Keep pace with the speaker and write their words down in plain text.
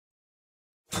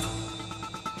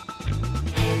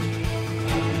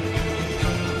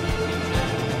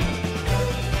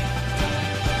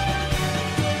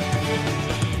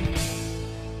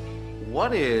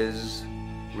what is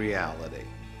reality?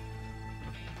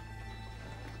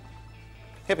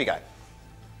 Hippie guy.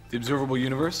 The observable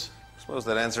universe? I suppose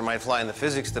that answer might fly in the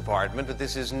physics department, but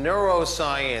this is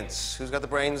neuroscience. Who's got the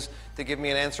brains to give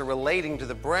me an answer relating to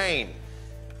the brain?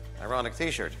 Ironic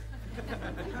t-shirt.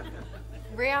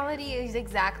 Reality is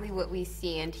exactly what we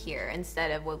see and hear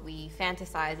instead of what we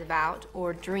fantasize about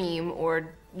or dream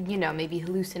or, you know, maybe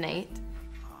hallucinate.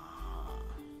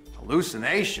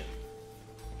 Hallucination?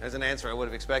 There's an answer I would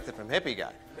have expected from hippie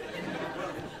guy.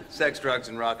 Sex, drugs,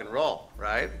 and rock and roll,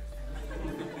 right?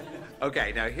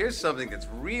 Okay, now here's something that's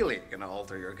really gonna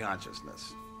alter your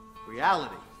consciousness.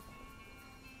 Reality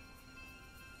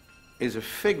is a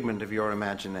figment of your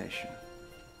imagination.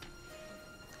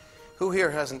 Who here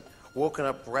hasn't woken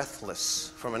up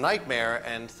breathless from a nightmare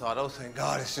and thought, oh, thank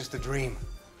God, it's just a dream?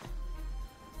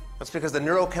 That's because the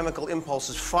neurochemical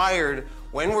impulses fired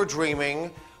when we're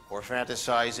dreaming or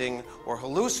fantasizing or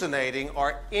hallucinating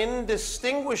are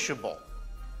indistinguishable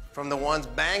from the ones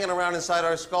banging around inside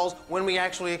our skulls when we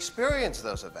actually experience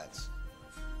those events.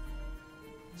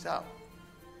 So,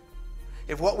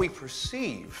 if what we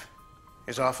perceive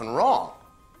is often wrong,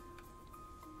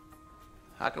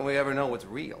 how can we ever know what's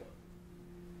real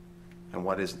and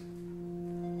what isn't?